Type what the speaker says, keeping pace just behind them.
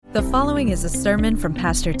The following is a sermon from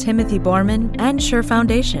Pastor Timothy Borman and Sure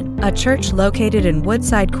Foundation, a church located in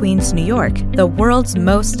Woodside, Queens, New York, the world's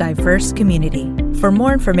most diverse community. For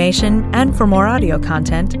more information and for more audio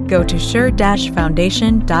content, go to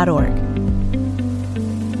sure-foundation.org.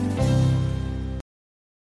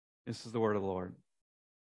 This is the word of the Lord.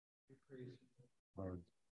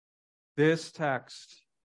 This text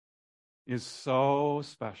is so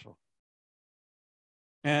special.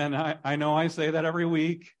 And I know I say that every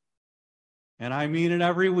week, and I mean it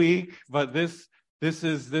every week, but this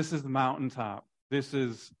is the mountaintop. This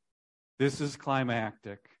is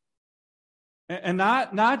climactic. And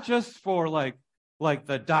not just for like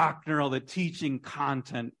the doctrinal, the teaching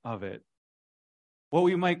content of it. What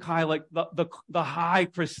we might call like the high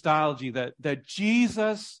Christology that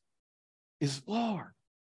Jesus is Lord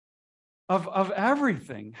of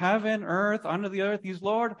everything, heaven, earth, under the earth. He's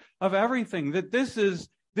Lord of everything. That this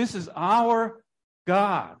is our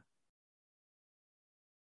God.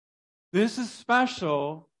 This is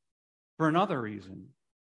special for another reason.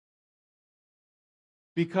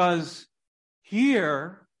 Because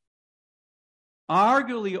here,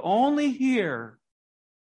 arguably only here,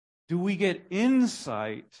 do we get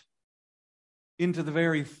insight into the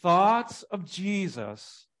very thoughts of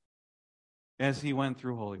Jesus as he went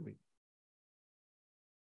through Holy Week.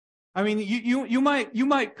 I mean, you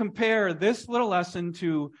might compare this little lesson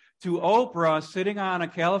to Oprah sitting on a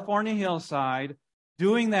California hillside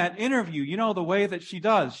doing that interview. You know, the way that she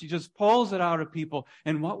does. She just pulls it out of people.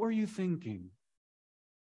 And what were you thinking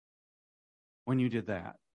when you did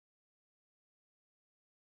that?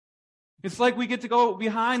 It's like we get to go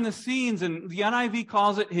behind the scenes, and the NIV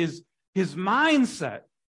calls it his mindset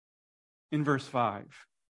in verse 5.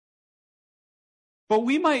 But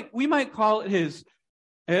we might call it his,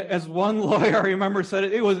 as one lawyer I remember said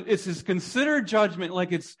it's his considered judgment,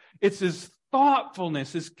 like it's his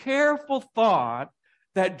thoughtfulness, his careful thought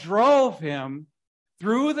that drove him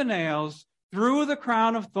through the nails, through the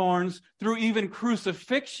crown of thorns, through even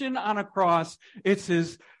crucifixion on a cross. It's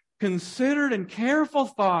his considered and careful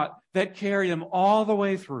thought that carried him all the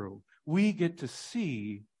way through. We get to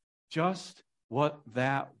see just what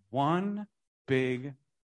that one big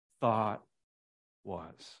thought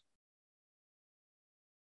was.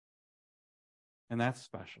 And that's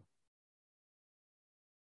special.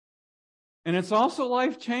 And it's also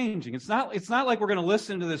life-changing. It's not like we're going to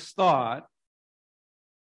listen to this thought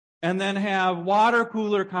and then have water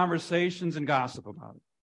cooler conversations and gossip about it.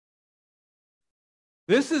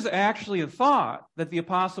 This is actually a thought that the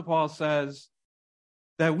Apostle Paul says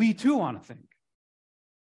that we too want to think.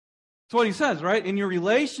 That's what he says, right? In your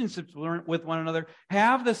relationships with one another,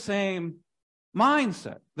 have the same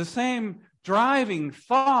mindset, the same driving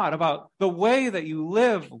thought about the way that you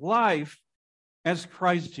live life as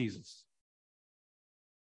Christ Jesus.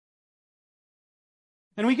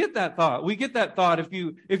 And we get that thought. We get that thought if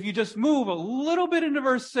you just move a little bit into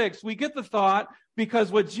verse 6, we get the thought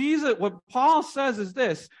because what Paul says is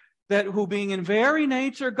this, that who being in very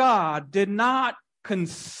nature God did not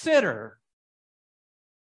consider.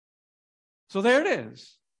 So there it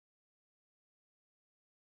is.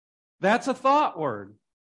 That's a thought word.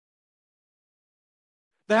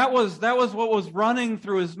 That was what was running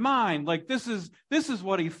through his mind. Like this is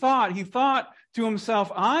what he thought. He thought to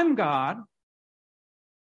himself, I'm God.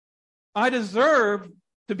 I deserve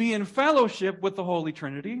to be in fellowship with the Holy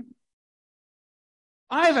Trinity.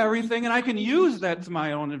 I have everything, and I can use that to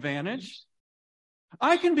my own advantage.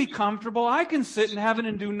 I can be comfortable. I can sit in heaven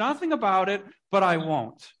and do nothing about it, but I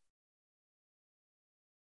won't.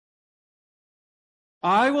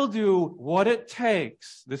 I will do what it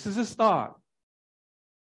takes, this is his thought,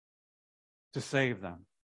 to save them.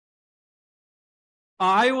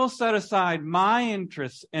 I will set aside my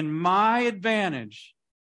interests and my advantage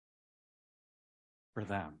for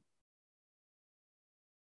them.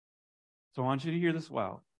 So I want you to hear this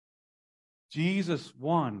well. Jesus'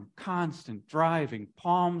 one constant driving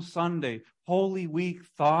Palm Sunday, Holy Week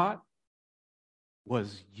thought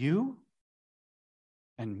was you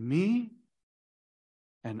and me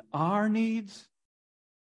and our needs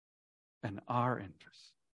and our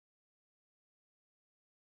interests.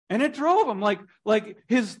 And it drove him like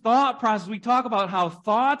his thought process. We talk about how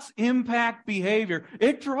thoughts impact behavior.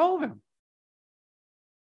 It drove him.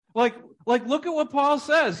 Like look at what Paul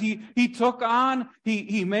says. He took on,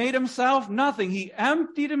 he made himself nothing. He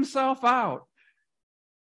emptied himself out.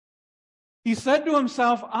 He said to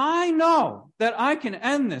himself, I know that I can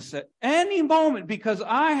end this at any moment because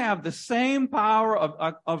I have the same power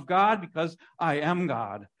of God because I am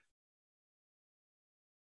God.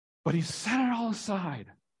 But he set it all aside.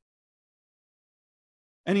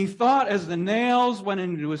 And he thought as the nails went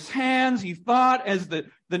into his hands, he thought as the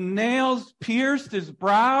nails pierced his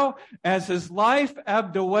brow, as his life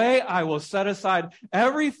ebbed away, I will set aside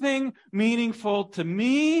everything meaningful to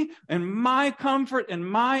me and my comfort and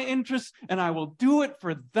my interests, and I will do it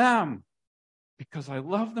for them because I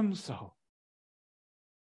love them so.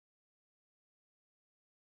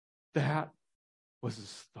 That was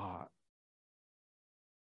his thought.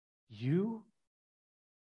 You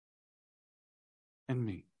and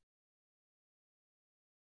me.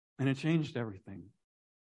 And it changed everything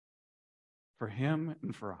for him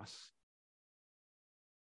and for us.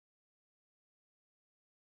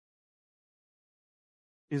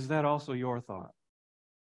 Is that also your thought?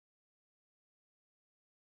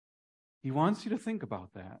 He wants you to think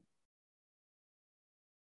about that.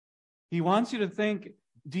 He wants you to think,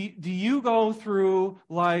 do you go through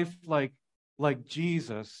life like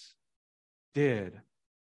Jesus did?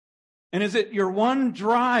 And is it your one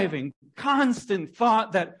driving, constant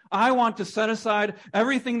thought that I want to set aside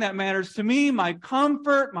everything that matters to me, my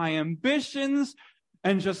comfort, my ambitions,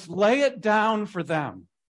 and just lay it down for them?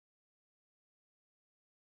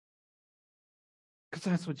 Because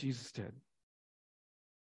that's what Jesus did.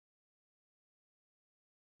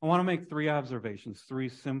 I want to make 3 observations, 3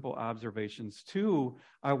 simple observations. 2,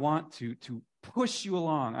 I want to push you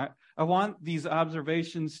along. I want these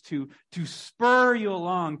observations to spur you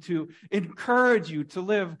along, to encourage you to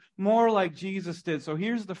live more like Jesus did. So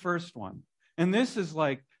here's the first one. And this is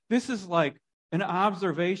like an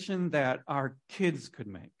observation that our kids could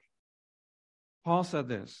make. Paul said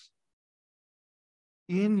this: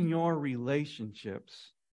 in your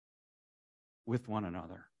relationships with one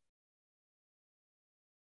another.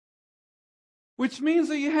 Which means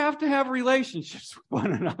that you have to have relationships with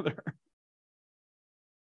one another.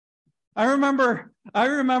 I remember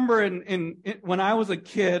when I was a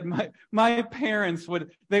kid, my parents would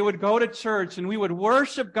go to church and we would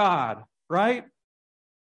worship God, right?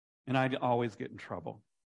 And I'd always get in trouble.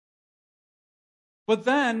 But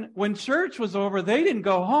then when church was over, they didn't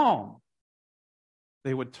go home.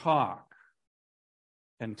 They would talk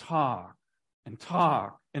and talk and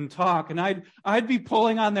talk and talk. And I'd be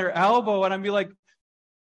pulling on their elbow and I'd be like,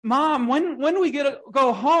 Mom, when do we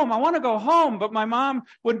go home? I want to go home. But my mom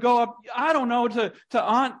would go up, I don't know, to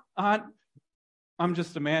Aunt, I'm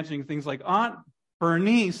just imagining things like Aunt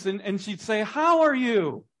Bernice, and she'd say, how are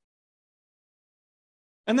you?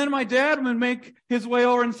 And then my dad would make his way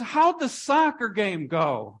over and say, how'd the soccer game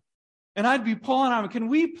go? And I'd be pulling on him, can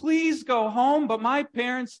we please go home? But my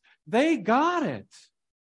parents, they got it.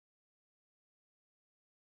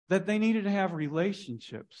 That they needed to have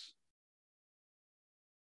relationships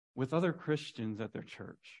with other Christians at their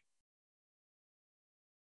church.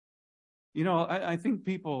 You know, I think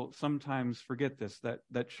people sometimes forget this,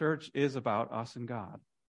 that church is about us and God.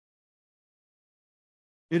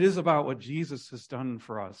 It is about what Jesus has done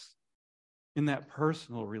for us in that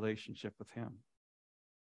personal relationship with him.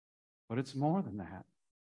 But it's more than that.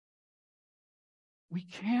 We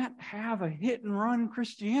can't have a hit and run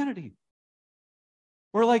Christianity.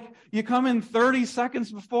 Where like you come in 30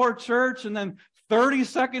 seconds before church and then 30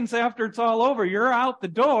 seconds after it's all over, you're out the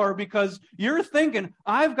door because you're thinking,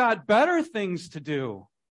 I've got better things to do.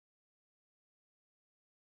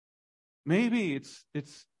 Maybe it's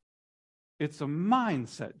a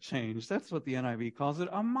mindset change. That's what the NIV calls it,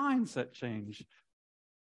 a mindset change.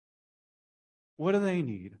 What do they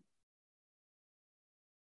need?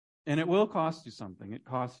 And it will cost you something. It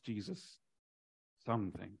costs Jesus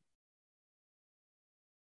something.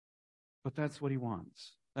 But that's what he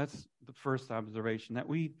wants. That's the first observation, that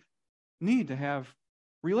we need to have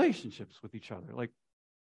relationships with each other, like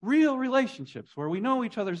real relationships where we know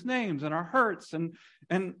each other's names and our hurts and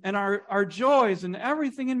our joys and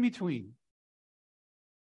everything in between.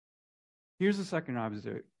 Here's the second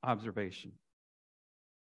observation.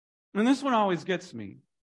 And this one always gets me,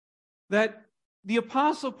 that the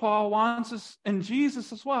Apostle Paul wants us, and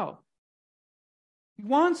Jesus as well, he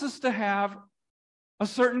wants us to have a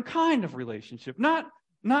certain kind of relationship, not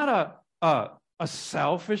a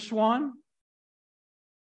selfish one,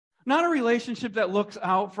 not a relationship that looks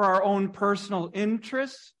out for our own personal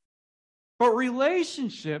interests, but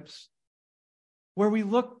relationships where we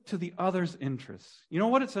look to the other's interests. You know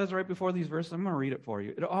what it says right before these verses? I'm going to read it for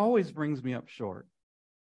you. It always brings me up short.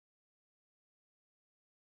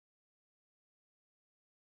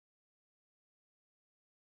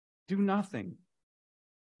 Do nothing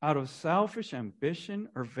out of selfish ambition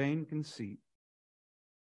or vain conceit.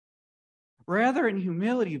 Rather, in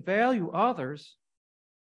humility, value others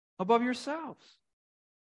above yourselves,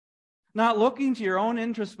 not looking to your own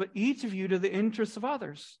interests, but each of you to the interests of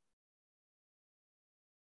others.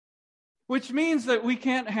 Which means that we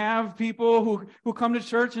can't have people who come to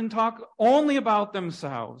church and talk only about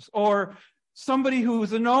themselves, or somebody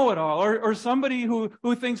who's a know-it-all, or somebody who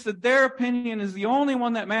thinks that their opinion is the only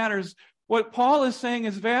one that matters. What Paul is saying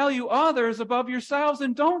is value others above yourselves,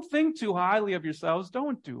 and don't think too highly of yourselves.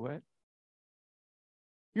 Don't do it.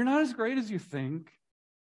 You're not as great as you think,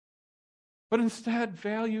 but instead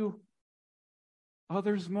value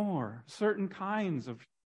others more, certain kinds of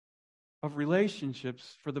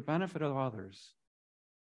relationships for the benefit of others,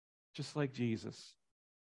 just like Jesus.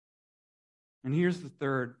 And here's the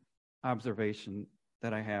third observation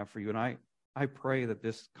that I have for you, and I pray that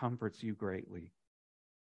this comforts you greatly.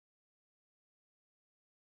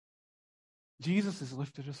 Jesus has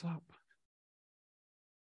lifted us up.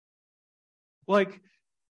 Like,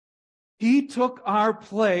 he took our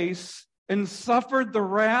place and suffered the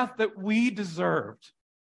wrath that we deserved.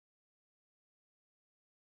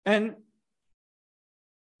 And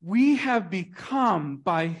we have become,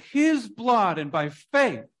 by his blood and by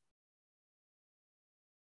faith,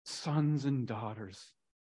 sons and daughters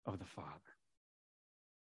of the Father.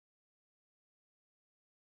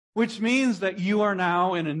 Which means that you are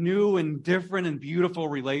now in a new and different and beautiful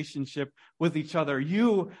relationship with each other.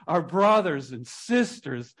 You are brothers and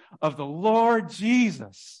sisters of the Lord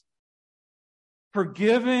Jesus,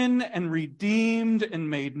 forgiven and redeemed and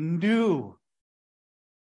made new.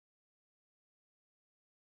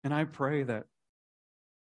 And I pray that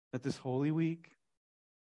this Holy Week,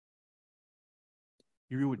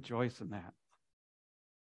 you rejoice in that.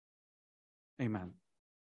 Amen.